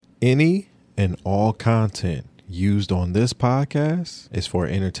Any and all content used on this podcast is for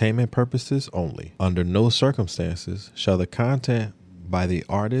entertainment purposes only. Under no circumstances shall the content by the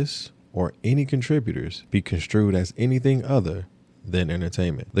artists or any contributors be construed as anything other than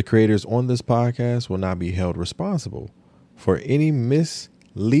entertainment. The creators on this podcast will not be held responsible for any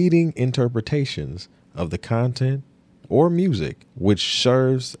misleading interpretations of the content or music, which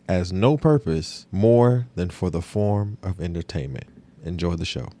serves as no purpose more than for the form of entertainment. Enjoy the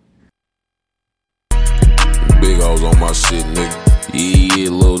show. Big hoes on my shit, nigga.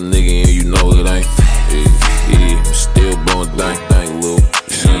 Yeah, little nigga, and you know it ain't. Yeah, still blowing dang, little.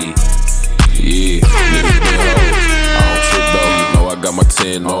 Yeah, nigga, big hoes. I don't trip though, you know I got my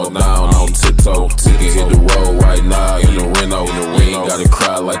 10 on down, on tiptoe. Ticket hit the road right now in the Reno. We ain't gotta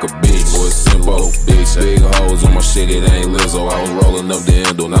cry like a bitch, boy, it's simple. Big hoes on my shit, it ain't Lizzo. I was rolling up the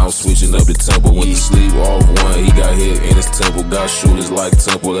endo, now I'm switching up the tempo. Went to sleep off one, he got hit in his temple. Got shooters like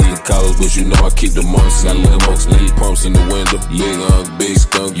Temple, that's the college, but you know I keep the months. Got limos, lead pumps in the window. Big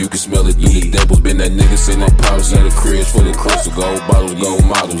skunk, you can smell it through the dimples. Been that nigga sitting on pouch at a crib full of crystal. Gold bottles, gold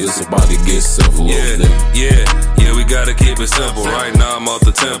models, it's about to get simple. Yeah, we gotta keep it simple. Right now I'm off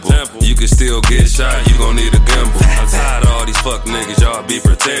the temple. You can still get shot, you gon' need a gimbal. I'm tired of all these fuck niggas, y'all be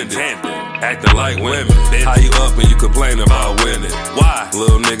pretending. Acting like women. How you up and you complain about winning? Why?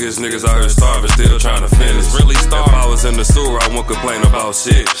 Little niggas out here starving, still trying to finish. Really starving. If I was in the sewer, I won't complain about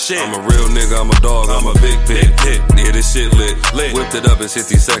shit. I'm a real nigga, I'm a dog, I'm a big pit. Yeah, this shit lit. Whipped it up in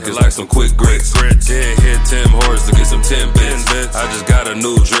 60 seconds like some quick grits. Yeah, hit 10 horse to get some 10 bits. I just got a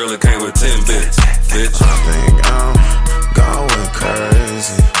new drill, it came with 10 bits. Bitch. I think I'm going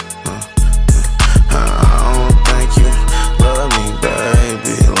crazy. I don't think you love me,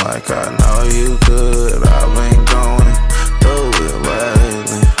 baby, like I know you could. I've been going through it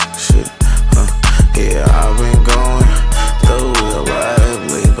lately. Shit, yeah, I've been going through it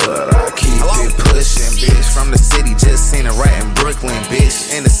lately, but I keep it pushing, bitch. From the city, just seen a rat in Brooklyn,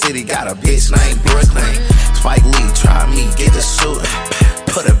 bitch. In the city, got a bitch named Brooklyn. Spike Lee, try me, get the shooting.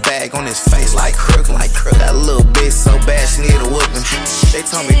 Put a bag on his face like Crooklyn. That little bitch so bad she need a whooping. They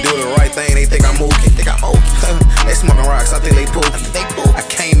told me do the right thing, they think I'm mookie. They smoking rocks, I think they pookie. I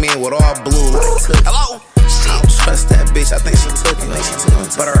came in with all blue like cookie. Hello? I don't trust that bitch, I think she took it.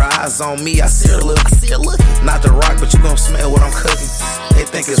 But her eyes on me, I see her looking. Not the rock, but you gon' smell what I'm cooking. They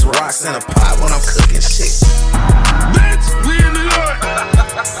think it's rocks in a pot when I'm cooking shit. Bitch, we in New York.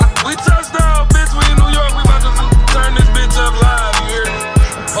 We touched down, bitch, we in New York. We about to turn this bitch up live, you hear me?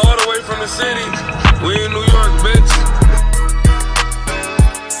 All the way from the city, we in New York, bitch.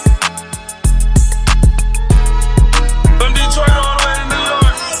 From Detroit all the way to New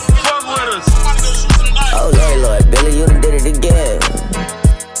York, fuck with us. Oh Lord, Billy, you done did it again.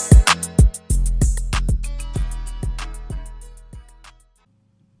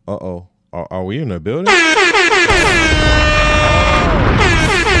 Uh-oh. Are we in the building?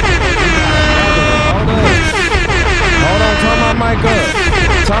 Hold on, turn my mic up.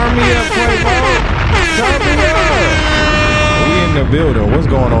 Turn me up, Quavo. Turn me up. We in the building. What's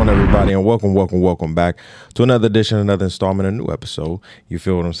going on, everybody? And welcome back to another edition, another installment, a new episode. You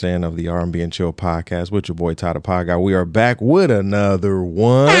feel what I'm saying, of the R&B and Chill podcast with your boy Ty the Pod Guy. We are back with another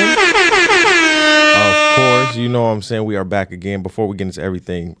one. Of course, you know what I'm saying. We are back again. Before we get into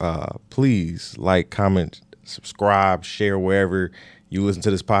everything, please like, comment, subscribe, share wherever you listen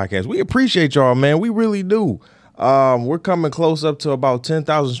to this podcast. We appreciate y'all, man. We really do. We're coming close up to about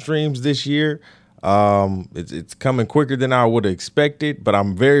 10,000 streams this year. It's coming quicker than I would have expected, but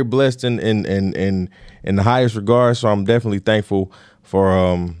I'm very blessed in the highest regard. So I'm definitely thankful for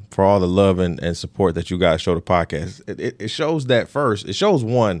all the love and support that you guys show the podcast. It shows that first. It shows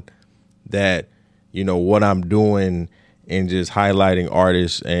one that, you know, what I'm doing and just highlighting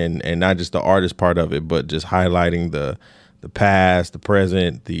artists and not just the artist part of it, but just highlighting the past, the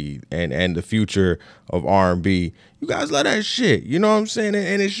present, and the future of R&B. You guys love that shit. You know what I'm saying?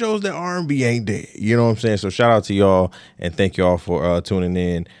 And it shows that R&B ain't dead. You know what I'm saying? So shout out to y'all and thank y'all for tuning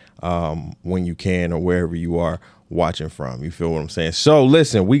in when you can or wherever you are watching from. You feel what I'm saying? So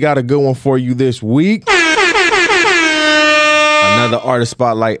listen, we got a good one for you this week. Another artist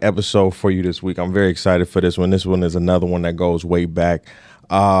spotlight episode for you this week. I'm very excited for this one. This one is another one that goes way back.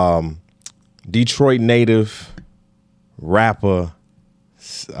 Detroit native, rapper,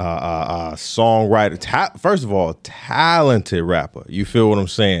 songwriter. First of all, talented rapper. You feel what I'm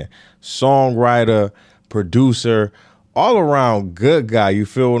saying? Songwriter, producer, all around good guy. You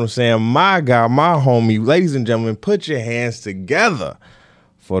feel what I'm saying? My guy, my homie. Ladies and gentlemen, put your hands together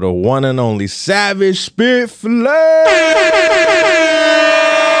for the one and only Savage Spirit Flame.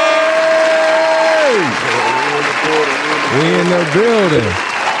 We in the building.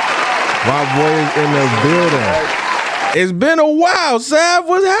 My boy is in the building. It's been a while, Sav.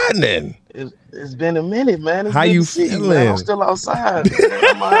 What's happening? It's been a minute, man. It's How good you to see feeling? man. I'm still outside. Man.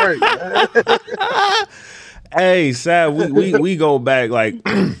 I'm alright, man. Hey, Sav, we go back like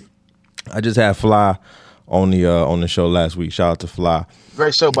I just had Fly on the show last week. Shout out to Fly.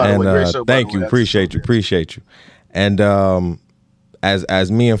 Great show, by the way. Great show. Thank you. Appreciate you. And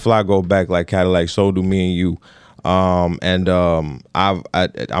as me and Fly go back like Cadillac, so do me and you. I'm gonna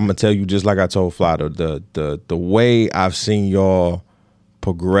tell you just like I told Fly, the way I've seen y'all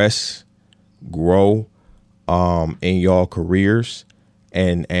progress, grow in y'all careers,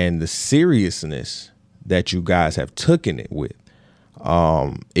 and the seriousness that you guys have taken it with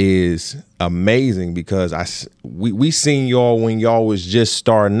is amazing, because we seen y'all when y'all was just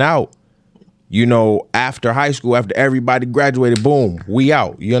starting out. You know, after high school, after everybody graduated, boom, we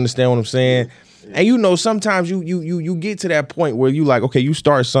out. You understand what I'm saying? And you know, sometimes you get to that point where you like, okay, you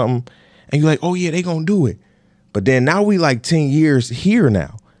start something and you're like, oh yeah, they gonna do it. But then now we like 10 years here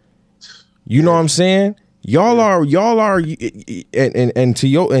now. You know what I'm saying? Y'all are and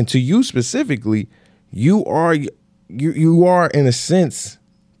to you specifically, you are in a sense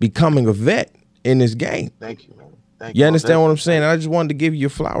becoming a vet in this game. Thank you, man. Thank You understand what I'm saying? I just wanted to give you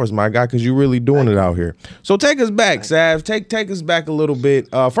your flowers, my guy, because you're really doing it out here. So take us back, Sav. Take us back a little bit.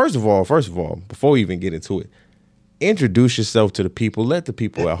 First of all, before we even get into it, introduce yourself to the people. Let the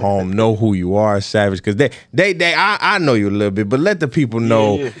people at home know who you are, Savage, because I know you a little bit, but let the people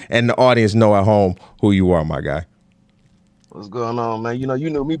know and the audience know at home who you are, my guy. What's going on, man? You know,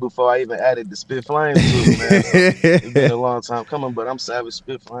 you knew me before I even added the Spit Flames to it, man. So it's been a long time coming, but I'm Savage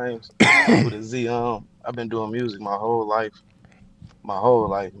Spit Flames with a Z. I've been doing music my whole life,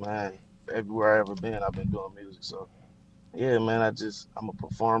 man. Everywhere I ever been, I've been doing music. So, yeah, man, I'm a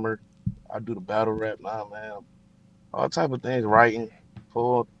performer. I do the battle rap now, man. All type of things, writing,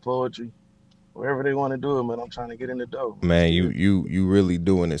 poetry, wherever they want to do it, man. I'm trying to get in the door. Man, you really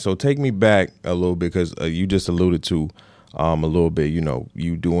doing it. So take me back a little bit, because you just alluded to a little bit, you know,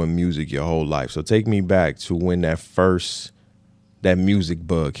 you doing music your whole life. So take me back to when that music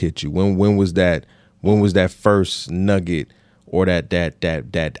bug hit you. When was that first nugget or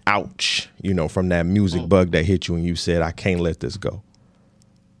that ouch, you know, from that music bug that hit you and you said, I can't let this go?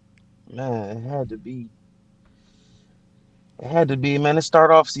 Man, it had to be, man. It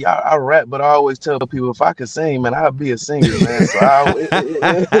started off, see, I rap, but I always tell people if I could sing, man, I'd be a singer, man. So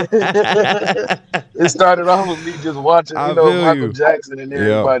it started off with me just watching, Michael Jackson and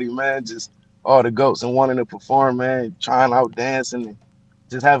everybody, man, just all the GOATs and wanting to perform, man, trying out dancing and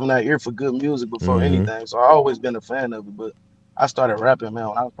just having that ear for good music before anything. So I always been a fan of it, but I started rapping, man,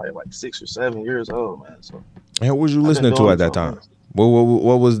 when I was probably like 6 or 7 years old, man. So. And what was you listening to at that time? What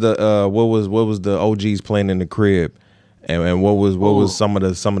was the OGs playing in the crib? And what was some of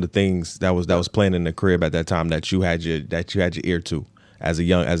the things that was playing in the crib at that time that you had your ear to as a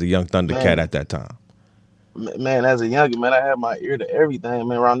young Thundercat at that time? Man, as a youngin', man, I had my ear to everything,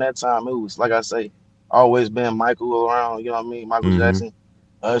 man. Around that time, it was like I say, always been Michael around. You know what I mean? Michael Jackson,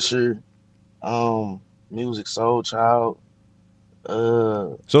 Usher, Music Soul Child.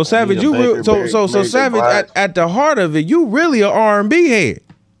 So Savage, Savage at the heart of it, you really a R&B head.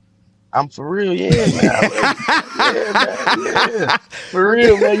 I'm for real, yeah, man. Yeah. For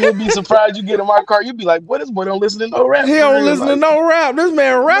real, man. You'll be surprised you get in my car. You'll be like, "What? This boy don't listen to no rap." He don't listen to no rap. This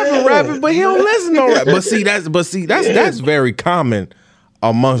man rapping, but he don't listen to no rap. But see, that's very common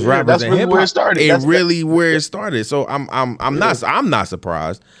amongst rappers and hip hop. That's really where it started. So I'm not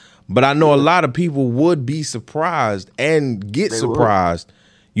surprised, but I know a lot of people would be surprised and get surprised.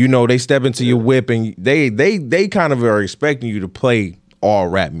 You know, they step into your whip and they kind of are expecting you to play all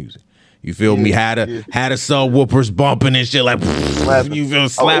rap music. You feel me? Had a subwoofers bumping and shit like you feel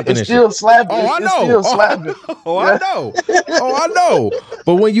slapping and still shit. Slapping. Oh, I know. Still slapping. I know.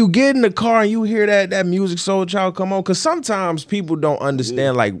 But when you get in the car and you hear that Music Soul Child come on, because sometimes people don't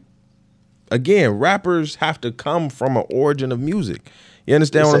understand. Like, again, rappers have to come from an origin of music. You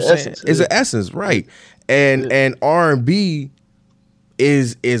understand what I'm saying? It's an essence, right? And R&B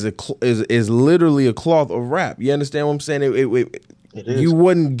is literally a cloth of rap. You understand what I'm saying? You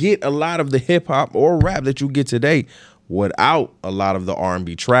wouldn't get a lot of the hip hop or rap that you get today without a lot of the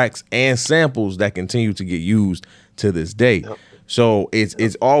R&B tracks and samples that continue to get used to this day. Yep. So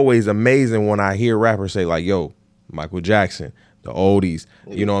it's always amazing when I hear rappers say like, "Yo, Michael Jackson, the oldies,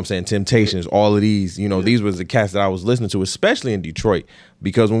 you know what I'm saying, Temptations, all of these, you know, these was the cats that I was listening to, especially in Detroit,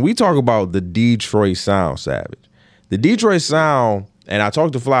 because when we talk about the Detroit sound, Savage, the Detroit sound, and I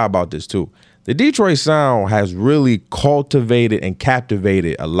talked to Fly about this too. The Detroit sound has really cultivated and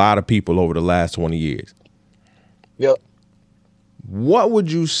captivated a lot of people over the last 20 years. Yep. what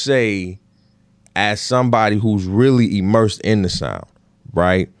would you say as somebody who's really immersed in the sound,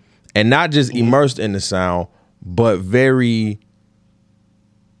 right? And not just immersed in the sound, but very,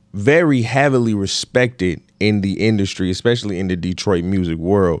 very heavily respected in the industry, especially in the Detroit music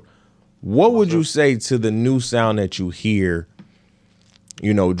world. What would you say to the new sound that you hear,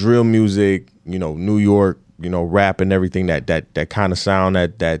 you know, drill music, you know, New York, you know, rap and everything, that kind of sound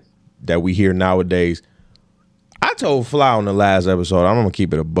that we hear nowadays? I told Fly on the last episode, I'm gonna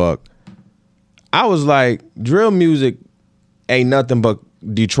keep it a buck. I was like, drill music ain't nothing but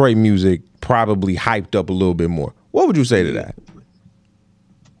Detroit music, probably hyped up a little bit more. What would you say to that?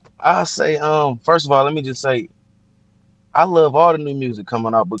 I say, first of all, let me just say, I love all the new music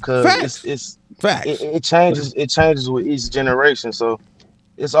coming out because Facts. it changes with each generation. So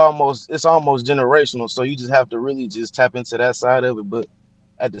it's almost generational. So you just have to really just tap into that side of it. But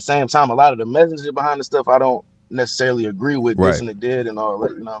at the same time, a lot of the messages behind the stuff I don't necessarily agree with. Right. This and the dead and all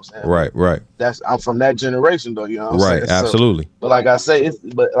that. You know what I'm saying? Right. I'm from that generation though. You know what I'm saying? Absolutely. So, but like I say,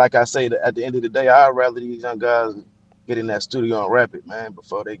 at the end of the day, I'd rather these young guys get in that studio and rap it, man,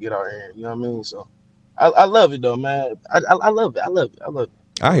 before they get out here. You know what I mean? So I love it though, man. I love it.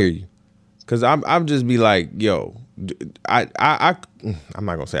 I hear you, cause I'm just be like, yo, I'm not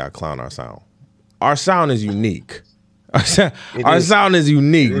gonna say I clown our sound. Our sound is unique. Our sound is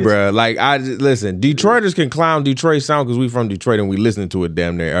unique, bruh. Like listen, Detroiters can clown Detroit sound because we from Detroit and we listen to it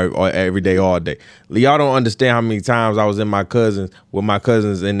damn near every day, all day. Y'all don't understand how many times I was with my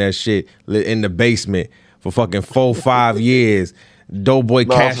cousins in that shit in the basement for fucking 4-5 years. Doughboy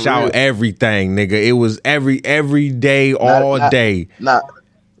cash out everything, nigga. It was every day, all day.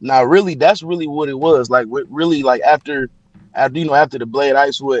 Nah, really, that's really what it was. Like, really, like after the Blade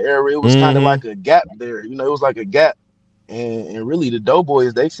Icewood era, it was kind of like a gap there. You know, it was like a gap. And really, the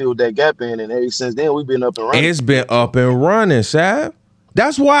Doughboys, they filled that gap in, and ever since then, we've been up and running. It's been up and running, Sav.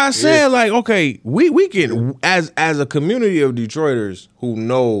 That's why I said, like, okay, we can, as a community of Detroiters who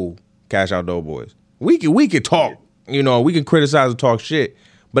know Cash Out Doughboys, we can talk. You know, we can criticize and talk shit,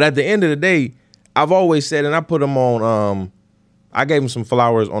 but at the end of the day, I've always said, and I put them on. I gave them some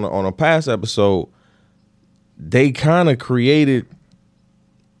flowers on a past episode. They kind of created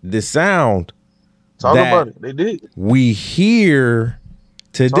the sound. Talk about it. They did. We hear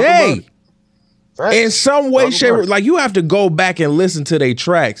today. In some way, shape, like you have to go back and listen to their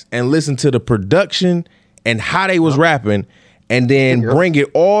tracks and listen to the production and how they was rapping, and then bring it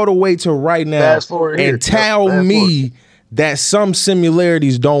all the way to right now and tell me that some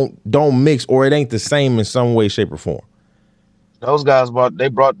similarities don't mix or it ain't the same in some way, shape, or form. Those guys brought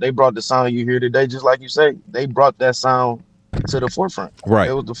the sound you hear today, just like you say. They brought that sound to the forefront. Right.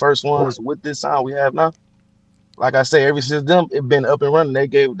 It was the first ones with this sound we have now. Like I say, ever since them, it been up and running. They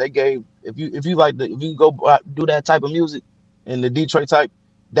gave if you go do that type of music in the Detroit type,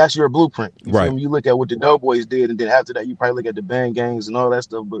 that's your blueprint. You feel me? You look at what the Doughboys did, and then after that, you probably look at the band gangs and all that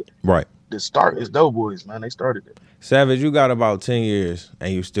stuff. But the start is Doughboys, man. They started it. Savage, you got about 10 years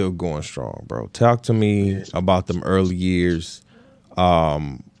and you still going strong, bro. Talk to me about them early years.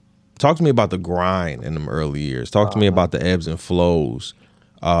 Talk to me about the grind in them early years. Talk to me about the ebbs and flows.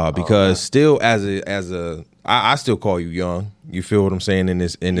 Because still I still call you young. You feel what I'm saying in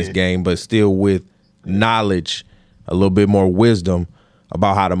this game, but still with knowledge, a little bit more wisdom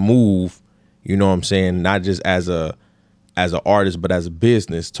about how to move, you know what I'm saying? Not just as an artist, but as a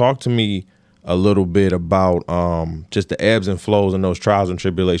business. Talk to me a little bit about just the ebbs and flows and those trials and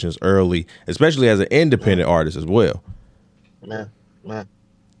tribulations early, especially as an independent artist as well. Man,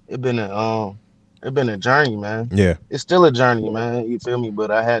 it's been a journey, man. Yeah, it's still a journey, man. You feel me? But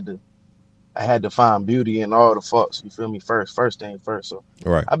I had to find beauty in all the faults. You feel me? First thing first. So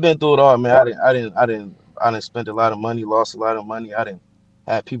I've been through it all, man. I didn't spend a lot of money, lost a lot of money. I didn't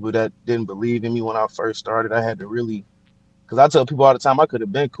have people that didn't believe in me when I first started. I had to really, because I tell people all the time, I could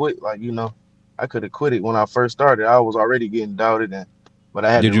have been quit. Like, you know, I could have quit it when I first started. I was already getting doubted, but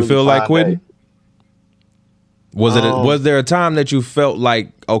I had. Did to you really feel like quitting? That. Was there a time that you felt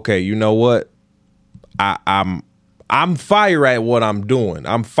like, okay, you know what, I'm fire at what I'm doing.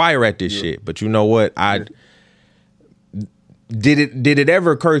 I'm fire at this shit. But you know what, did it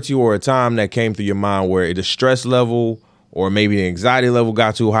ever occur to you, or a time that came through your mind where the stress level or maybe the anxiety level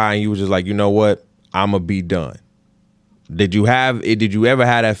got too high and you was just like, you know what, I'ma be done? Did you ever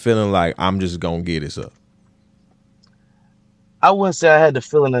have that feeling like, I'm just gonna get this up? I wouldn't say I had the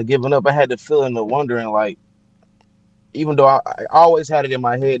feeling of giving up. I had the feeling of wondering, like, even though I always had it in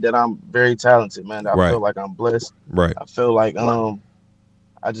my head that I'm very talented, man. I feel like I'm blessed. Right. I feel like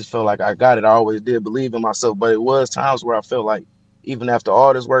I just felt like I got it. I always did believe in myself, but it was times where I felt like even after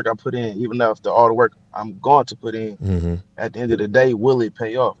all this work I put in, even after all the work I'm going to put in, Mm-hmm. at the end of the day, will it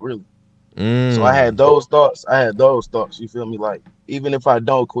pay off really? Mm. So I had those thoughts. You feel me? Like, even if I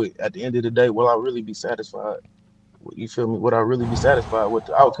don't quit, at the end of the day, will I really be satisfied? You feel me? Would I really be satisfied with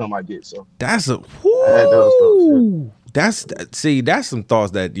the outcome I get? So That's a I had those thoughts. Yeah. whoo. That's some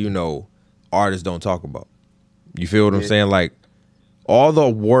thoughts that artists don't talk about. You feel what I'm Yeah. saying? Like all the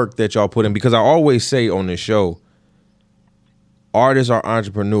work that y'all put in, because I always say on this show, artists are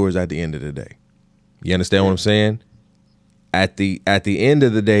entrepreneurs at the end of the day. You understand what I'm saying? At the end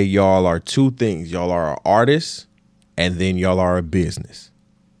of the day, y'all are two things. Y'all are an artist, and then y'all are a business.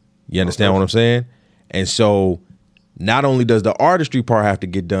 You understand what I'm saying? And so not only does the artistry part have to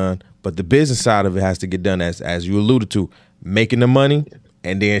get done, but the business side of it has to get done, as you alluded to, making the money.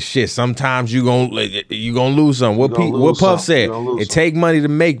 And then shit, sometimes you gonna lose something. What Puff said, it take money to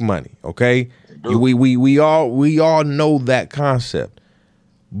make money. Okay, we all know that concept.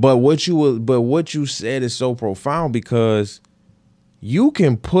 But what you said is so profound, because you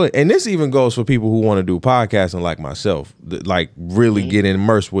can put, and this even goes for people who want to do podcasting like myself, like really get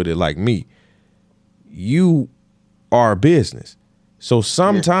immersed with it like me. You are a business. So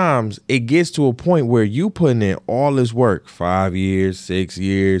sometimes it gets to a point where you putting in all this work, 5 years, 6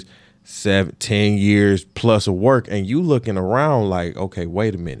 years, 7, 10 years plus of work, and you looking around like, okay,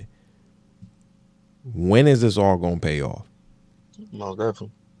 wait a minute. When is this all going to pay off? No,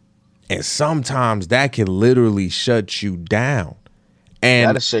 definitely. And sometimes that can literally shut you down. And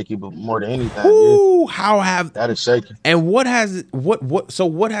That'll shake you, but more than anything, that'll shake you. And what has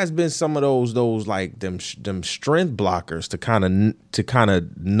been some of those like them strength blockers to kind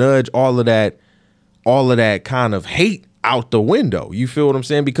of nudge all of that kind of hate out the window? You feel what I'm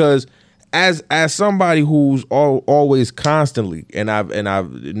saying? Because as somebody who's always constantly, and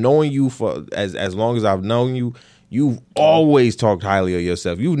I've known you for as long as I've known you, you've always talked highly of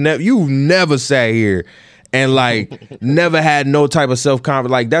yourself. You've never sat here and like never had no type of self-confidence.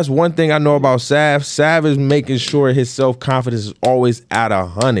 Like, that's one thing I know about Sav. Sav is making sure his self-confidence is always at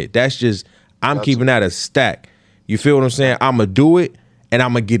 100. That's just, I'm keeping that a stack. You feel what I'm saying? I'm going to do it and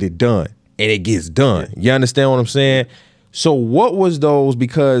I'm going to get it done. And it gets done. You understand what I'm saying? So what was those,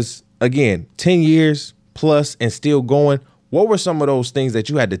 because again, 10 years plus and still going, what were some of those things that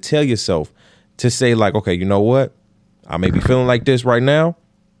you had to tell yourself to say like, okay, you know what? I may be feeling like this right now,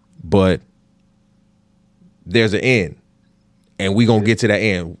 but there's an end, and we gonna get to that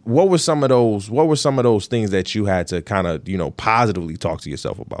end. What were some of those things that you had to kind of positively talk to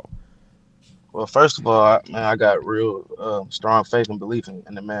yourself about? Well, first of all, I got real strong faith and belief in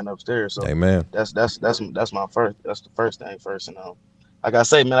the man upstairs. So Amen. That's my first. That's the first thing first. And like I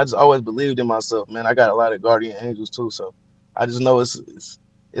say, man, I just always believed in myself, man. I got a lot of guardian angels too, so I just know it's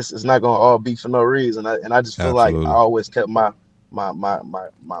not gonna all be for no reason. And I just feel Absolutely. like I always kept my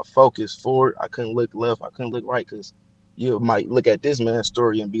focus forward. I couldn't look left. I couldn't look right, because you might look at this man's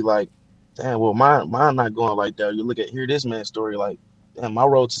story and be like, damn, well, mine not going like that. You hear this man's story like, damn, my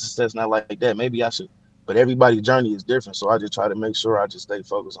road to success not like that. Maybe I should. But everybody's journey is different, so I just try to make sure I just stay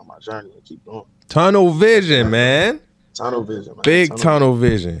focused on my journey and keep going. Tunnel vision, man. Tunnel vision, man. Big tunnel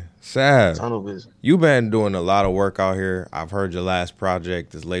vision. Sav, Tunnel vision. you've been doing a lot of work out here. I've heard your last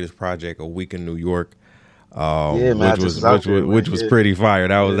project, this latest project, A Week in New York. Yeah, man, which was pretty fire.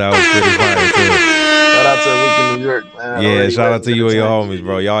 That was pretty fire too. Shout out to A Week in New York, man. Yeah, shout out to you and your homies,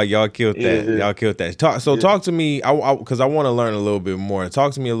 bro. Y'all killed that. Yeah. Y'all killed that. Talk to me, because I want to learn a little bit more.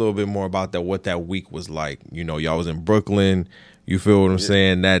 Talk to me a little bit more about that. What that week was like. Y'all was in Brooklyn. You feel what I'm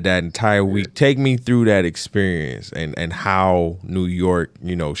saying? That entire week. Take me through that experience and how New York,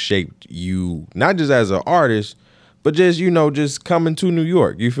 shaped you, not just as an artist, but just just coming to New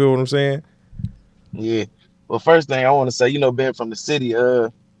York. You feel what I'm saying? Yeah. Well, first thing I want to say, being from the city,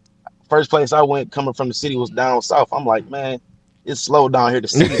 first place I went coming from the city was down south. I'm like, man, it's slow down here. The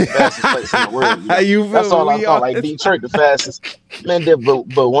city is the fastest place in the world. How you feel? That's all I thought. Like Detroit, the fastest. Man,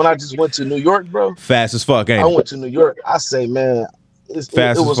 but when I just went to New York, bro, Fast as fuck, ain't I it? went to New York. I say, man, it was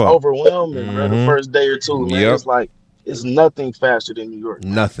fuck. overwhelming, bro, the first day or two. Man, Yep. It's like it's nothing faster than New York.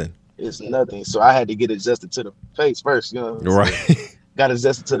 Nothing. It's nothing. So I had to get adjusted to the pace first. Right. Got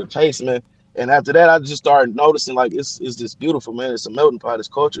adjusted to the pace, man. And after that, I just started noticing like it's just beautiful, man. It's a melting pot. It's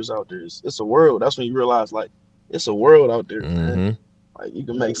cultures out there. It's a world. That's when you realize like it's a world out there, man. Like you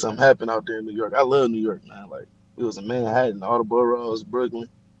can make something happen out there in New York. I love New York, man. Like it was in Manhattan, all the boroughs, Brooklyn.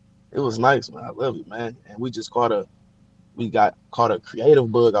 It was nice, man. I love it, man. And we got caught a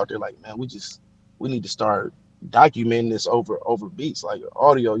creative bug out there. Like, man, we need to start documenting this over beats, like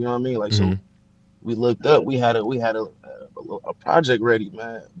audio. You know what I mean? Like so. We looked up. We had a a project ready,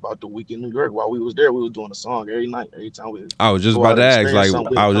 man. About the week in New York. While we was there, we was doing a song every night, every time we. I was just go about out to and ask. experience Like,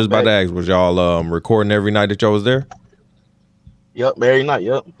 something, I was we'd just come about to back. ask. Was y'all recording every night that y'all was there? Yep, every night.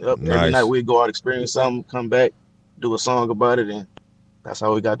 Yep. Every Nice. night we'd go out, experience something, come back, do a song about it, and that's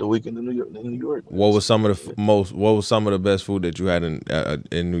how we got the weekend in New York. What was some of the most? What was some of the best food that you had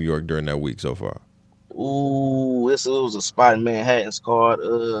in New York during that week so far? Ooh, it was a spot in Manhattan. It's called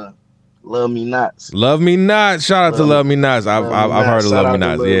Love Me Nots. Love Me Not. Shout out to Love Me Nots. I've heard of Shout Love Me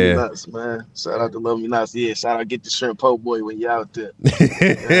out to Nots. Love Me Yeah. Nots, man. Shout out to Love Me Nots. Yeah, shout out Get the Shrimp Po' Boy when you out there.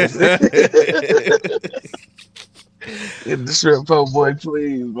 Get the Shrimp Po' Boy,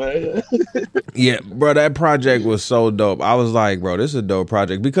 please, man. Yeah, bro, that project was so dope. I was like, bro, this is a dope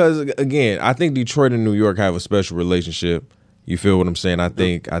project because again, I think Detroit and New York have a special relationship. You feel what I'm saying? I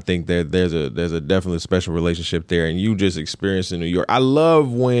think that there's a definitely special relationship there, and you just experienced in New York. I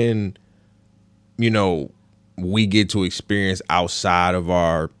love when, you know, we get to experience outside of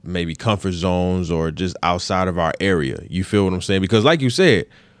our maybe comfort zones or just outside of our area. You feel what I'm saying? Because like you said,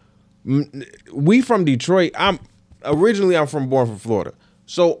 we from Detroit. I'm born from Florida.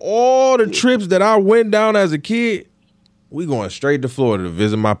 So all the trips that I went down as a kid, we going straight to Florida to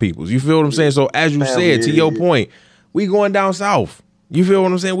visit my peoples. You feel what I'm saying? So as you said, to your point, we going down south. You feel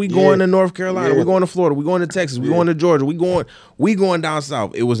what I'm saying? We going to North Carolina. We going to Florida. We going to Texas. We going to Georgia. We going down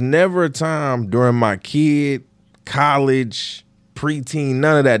south. It was never a time during my kid, college, preteen,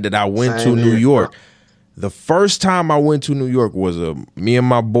 none of that I went to New York. The first time I went to New York was me and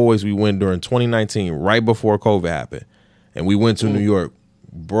my boys. We went during 2019, right before COVID happened, and we went to New York.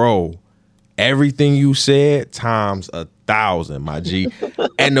 Bro, everything you said times 1,000, my G.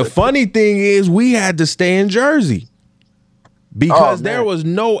 And the funny thing is, we had to stay in Jersey because there was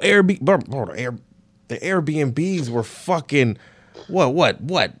no Airbnb. Bro, the Airbnbs were fucking what?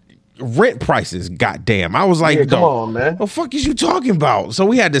 Rent prices, goddamn. I was like, come on, man. What the fuck is you talking about? So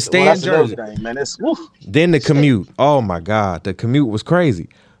we had to stay in Jersey. Man. Then the commute. Oh my God, the commute was crazy.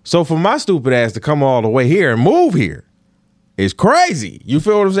 So for my stupid ass to come all the way here and move here is crazy. You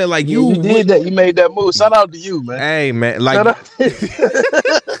feel what I'm saying? Like you did that. You made that move. Shout out to you, man. Hey, man. Like,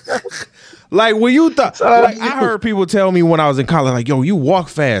 like when you thought, like I heard people tell me when I was in college, like, yo, you walk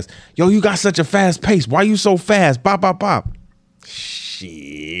fast. Yo, you got such a fast pace. Why you so fast? Bop, bop, bop.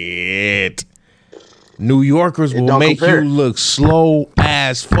 Shit. New Yorkers will make you look slow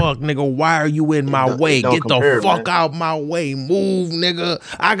as fuck, nigga. Why are you in my way? Get the fuck out my way. Move, nigga.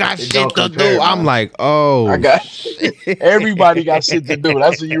 I got shit to do. I'm like, oh, I got everybody got shit to do.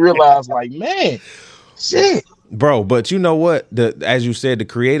 That's when you realize, like, man, shit. Bro, but you know what? As you said, the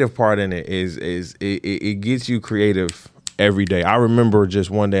creative part in it is it gets you creative every day. I remember just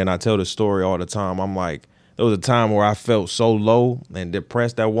one day, and I tell the story all the time. I'm like, there was a time where I felt so low and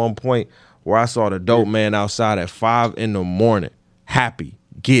depressed at one point where I saw the dope man outside at 5 a.m, happy,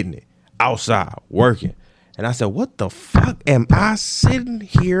 getting it, outside, working. And I said, what the fuck am I sitting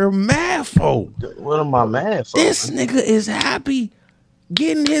here mad for? What am I mad for? This nigga is happy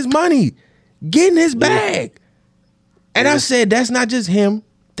getting his money, getting his bag. And I said, that's not just him.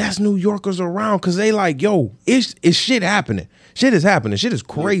 That's New Yorkers around because they like, yo, it's shit happening. Shit is happening. Shit is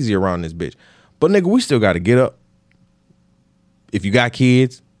crazy around this bitch. But nigga, we still got to get up. If you got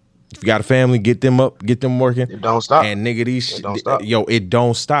kids, if you got a family, get them up, get them working. It don't stop. And nigga, it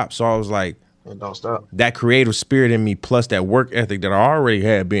don't stop. So I was like, it don't stop. That creative spirit in me, plus that work ethic that I already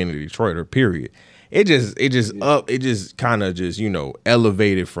had being a Detroiter, period. It just kind of just, you know,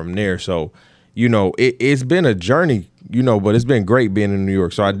 elevated from there. So, you know, it's been a journey, you know, but it's been great being in New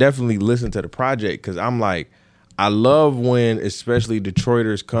York. So I definitely listened to the project because I'm like, I love when especially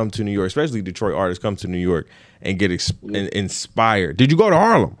Detroiters come to New York, especially Detroit artists come to New York and get inspired. Did you go to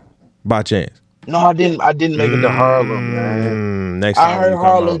Harlem by chance? No, I didn't make it to Harlem, man. Next time I heard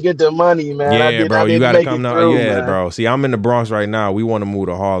Harlem get the money, man. Yeah, bro, you gotta come down. Yeah, man. Bro. See, I'm in the Bronx right now. We want to move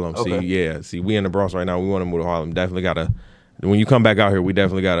to Harlem. Okay. See, we in the Bronx right now. We want to move to Harlem. Definitely gotta. When you come back out here, we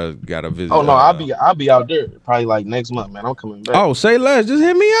definitely gotta visit. Oh no, I'll be out there probably like next month, man. I'm coming back. Oh, say less. Just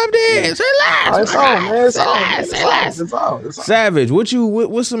hit me up there. Yeah. Say less. It's on, man. It's on. Savage,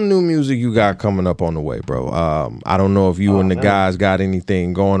 what's some new music you got coming up on the way, bro? I don't know if you and the guys got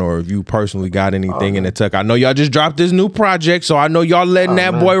anything going, or if you personally got anything in the tuck. I know y'all just dropped this new project, so I know y'all letting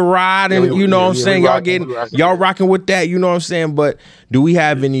that boy ride, and you know what I'm saying. Y'all rocking with that. You know what I'm saying. But do we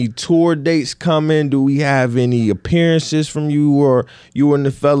have any tour dates coming? Do we have any appearances from you or you and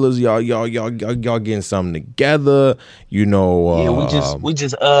the fellas? Y'all getting something together? You know? Yeah, we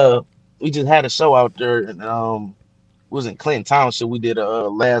just had a show out there, and it was in Clinton Township. We did a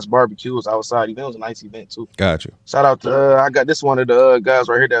last barbecue. It was outside event. It was a nice event too. Got you. Shout out to I got this one of the guys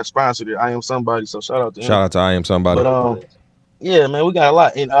right here that sponsored it. I Am Somebody. So shout out to him. Shout out to I Am Somebody. But Yeah, man, we got a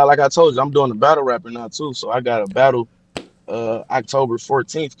lot. And like I told you, I'm doing the battle rapper now too. So I got a battle October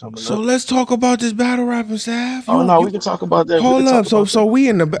 14th coming So up. let's talk about this battle rapping, Sav. Oh no, we can talk about that. Hold up. So that. we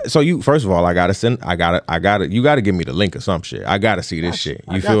in the so you first of all, I gotta you gotta give me the link or some shit. I gotta see this shit.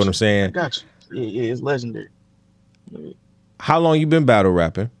 You feel what I'm saying? I got you. Yeah, it's legendary. How long you been battle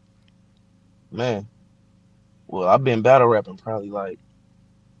rapping? Man, well, I've been battle rapping probably like.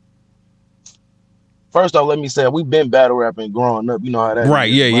 First off, let me say we've been battle rapping growing up. You know how that right?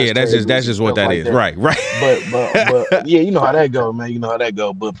 is. Yeah. That's just what that like is. that. Right. But yeah, you know how that go, man. You know how that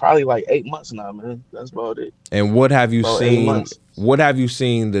go. But probably like 8 months now, man. That's about it. And what have you about seen? What have you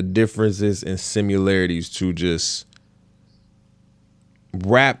seen the differences and similarities to just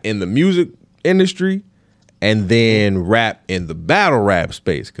rap in the music industry and then rap in the battle rap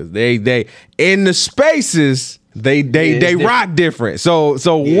space? Because they in the spaces they rock different. So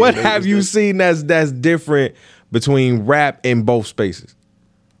what have you seen that's different between rap in both spaces?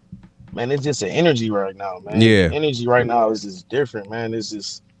 Man, it's just an energy right now, man. Yeah, the energy right now is just different, man. It's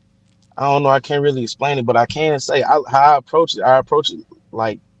just I don't know. I can't really explain it, but I can say how I approach it. I approach it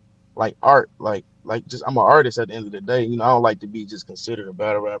like art, like just I'm an artist at the end of the day. You know, I don't like to be just considered a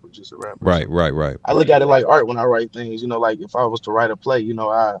battle rapper, just a rapper. Right. I look at it like art when I write things. You know, like if I was to write a play, you know,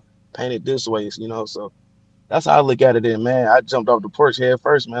 I paint it this way. You know, so that's how I look at it. And man, I jumped off the porch head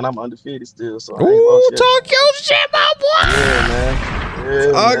first, man. I'm undefeated still. So ooh, talk your shit, my boy. Yeah,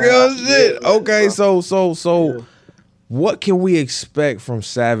 man. Talk your shit. Yeah, okay, man. So. Yeah. What can we expect from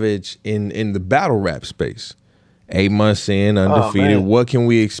Savage in the battle rap space? 8 months in, undefeated. What can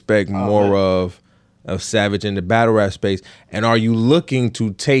we expect more of Savage in the battle rap space? And are you looking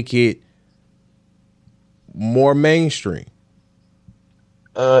to take it more mainstream?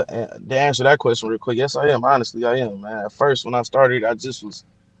 To answer that question real quick, yes, I am. Honestly, I am, man. At first, when I started, I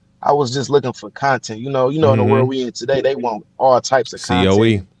was just looking for content. You know, in the world we in today, they want all types of content.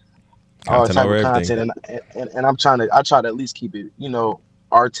 COE. All type of content, and I try to at least keep it, you know,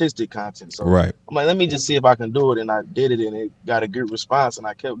 artistic content. So right. I'm like, let me just see if I can do it, and I did it, and it got a good response, and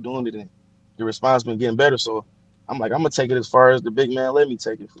I kept doing it, and the response been getting better. So I'm like, I'm gonna take it as far as the big man let me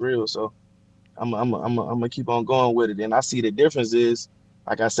take it for real. So I'm gonna keep on going with it, and I see the difference is,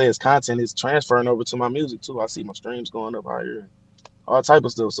 like I say, it's content is transferring over to my music too. I see my streams going up higher, all type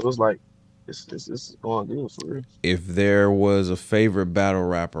of stuff. So it's like. It's going good for real. If there was a favorite battle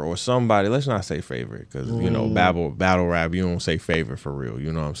rapper or somebody, let's not say favorite because you know battle rap, you don't say favorite for real.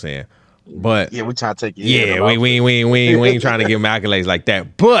 You know what I'm saying? But yeah, we trying to take it. Yeah, we ain't trying to give accolades like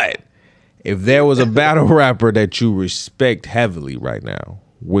that. But if there was a battle rapper that you respect heavily right now,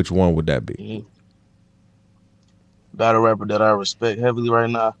 which one would that be? Battle rapper that I respect heavily right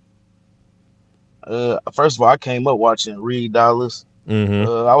now. First of all, I came up watching Reed Dollars.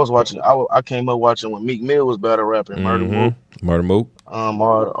 I came up watching when Meek Mill was battle rapping, Murder Mook.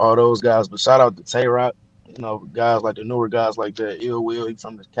 All those guys. But shout out to Tay Rock, you know, guys like the newer guys like that. Ill Will, he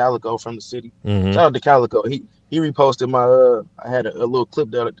from the Calico from the city. Shout out to Calico. He reposted my I had a little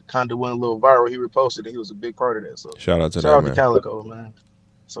clip that kind of went a little viral. He reposted it. He was a big part of that. So shout out to Calico, man.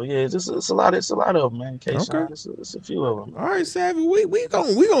 So yeah, it's a lot of them, man. Okay. It's a few of them. All right, Savvy, we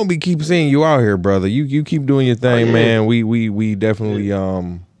gonna be keep seeing you out here, brother. You keep doing your thing, man. We definitely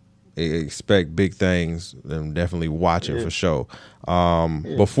expect big things. I'm definitely watching for sure.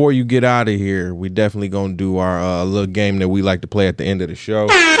 Before you get out of here, we definitely gonna do our little game that we like to play at the end of the show.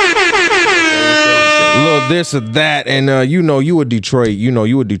 A little this or that, and you a Detroit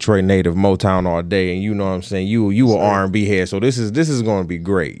native, Motown all day, and you know what I'm saying. You a R&B head, so this is going to be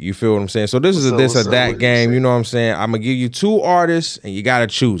great. You feel what I'm saying? So this is a this or that game. You know what I'm saying? I'm gonna give you two artists, and you gotta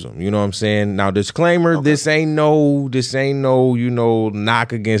choose them. You know what I'm saying? Now, disclaimer: this ain't no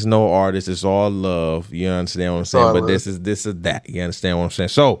knock against no artist. It's all love. You understand what I'm saying? But this is this or that. You understand what I'm saying?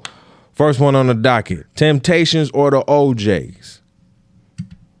 So, first one on the docket: Temptations or the OJs?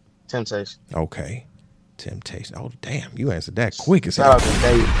 Temptation. Okay. Temptation. Oh, damn. You answered that quick as hell. Shout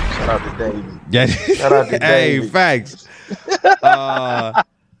out to David. Yeah. Shout out to David. Hey, facts.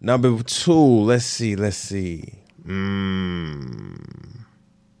 Number two. Let's see.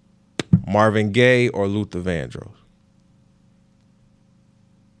 Marvin Gaye or Luther Vandross?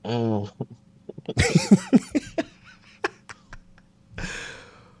 I'm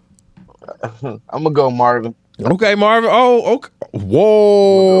gonna go Marvin. Okay, Marvin. Oh, okay.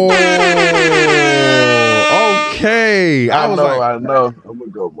 Whoa. Okay. I know. I'm gonna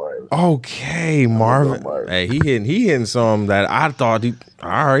go Marvin. Okay, Marvin. Hey, he hitting some that I thought he.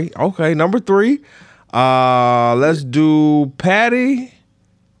 All right. Okay, number three. Let's do Patty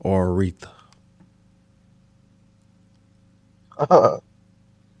or Aretha.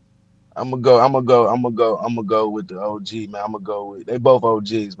 I'm gonna go with the OG, man. I'm gonna go with they both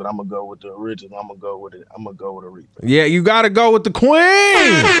OGs, but I'm gonna go with the original. I'm gonna go with Aretha. Yeah, you gotta go with the Queen.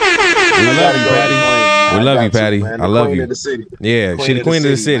 We love you, Patty. We love you, Patty. I love you. Queen of the city. Yeah, she the queen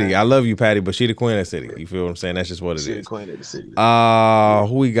of the city. Man. I love you, Patty, but she the queen of the city. You feel what I'm saying? That's just what it She the is. queen of the city.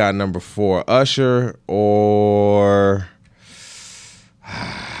 Who we got number 4? Usher or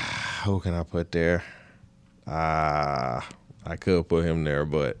who can I put there? I could put him there,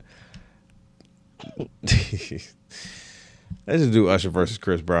 but let's just do Usher versus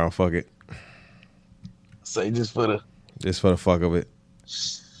Chris Brown. Fuck it. Say just for the fuck of it.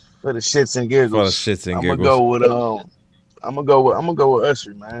 For the shits and giggles. For the shits and giggles. I'm gonna go with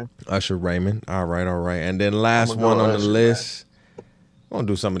Usher, man. Usher Raymond. All right. And then last one on the list. I'm gonna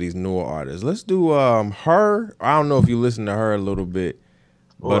do some of these newer artists. Let's do her. I don't know if you listen to her a little bit,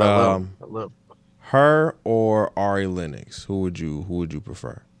 but I love her or Ari Lennox. Who would you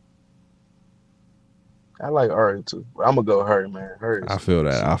prefer? I like Ari too. But I'm gonna go her, man. Her. I feel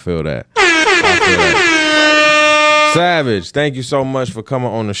that. Savage, thank you so much for coming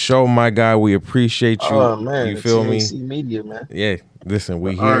on the show, my guy. We appreciate you. Oh man, you feel me? TNC Media, man. Yeah. Listen,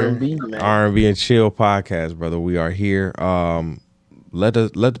 we The here. R&B, man. R&B and Chill podcast, brother. We are here. Let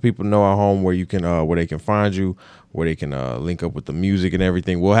the people know at home where you can where they can find you, where they can link up with the music and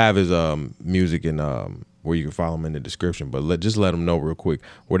everything. We'll have his music and where you can follow him in the description. But just let them know real quick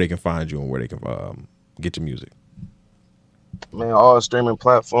where they can find you and where they can get your music. Man, all streaming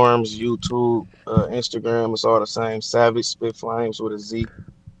platforms, YouTube, Instagram, it's all the same. Savage Spit Flames with a Z,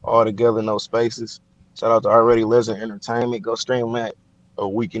 all together, no spaces. Shout out to Already Legend Entertainment. Go stream that. A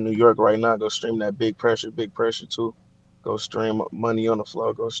Week in New York right now. Go stream that Big Pressure too. Go stream Money on the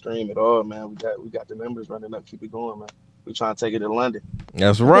Floor. Go stream it all, man. We got the numbers running up. Keep it going, man. We trying to take it to London.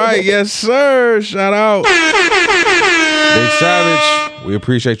 That's right. Yes, sir. Shout out. Big Savage, we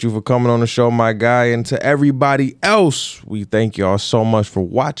appreciate you for coming on the show, my guy. And to everybody else, we thank y'all so much for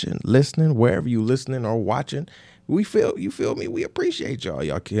watching, listening, wherever you listening or watching. You feel me? We appreciate y'all.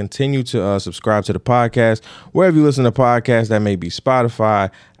 Y'all continue to subscribe to the podcast. Wherever you listen to podcasts, that may be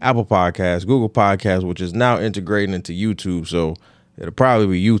Spotify, Apple Podcasts, Google Podcasts, which is now integrating into YouTube. So it'll probably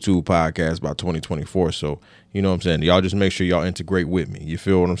be YouTube Podcasts by 2024. So, you know what I'm saying? Y'all just make sure y'all integrate with me. You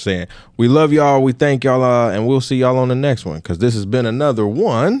feel what I'm saying? We love y'all. We thank y'all. And we'll see y'all on the next one, because this has been another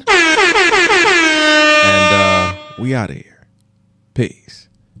one. And we out of here. Peace.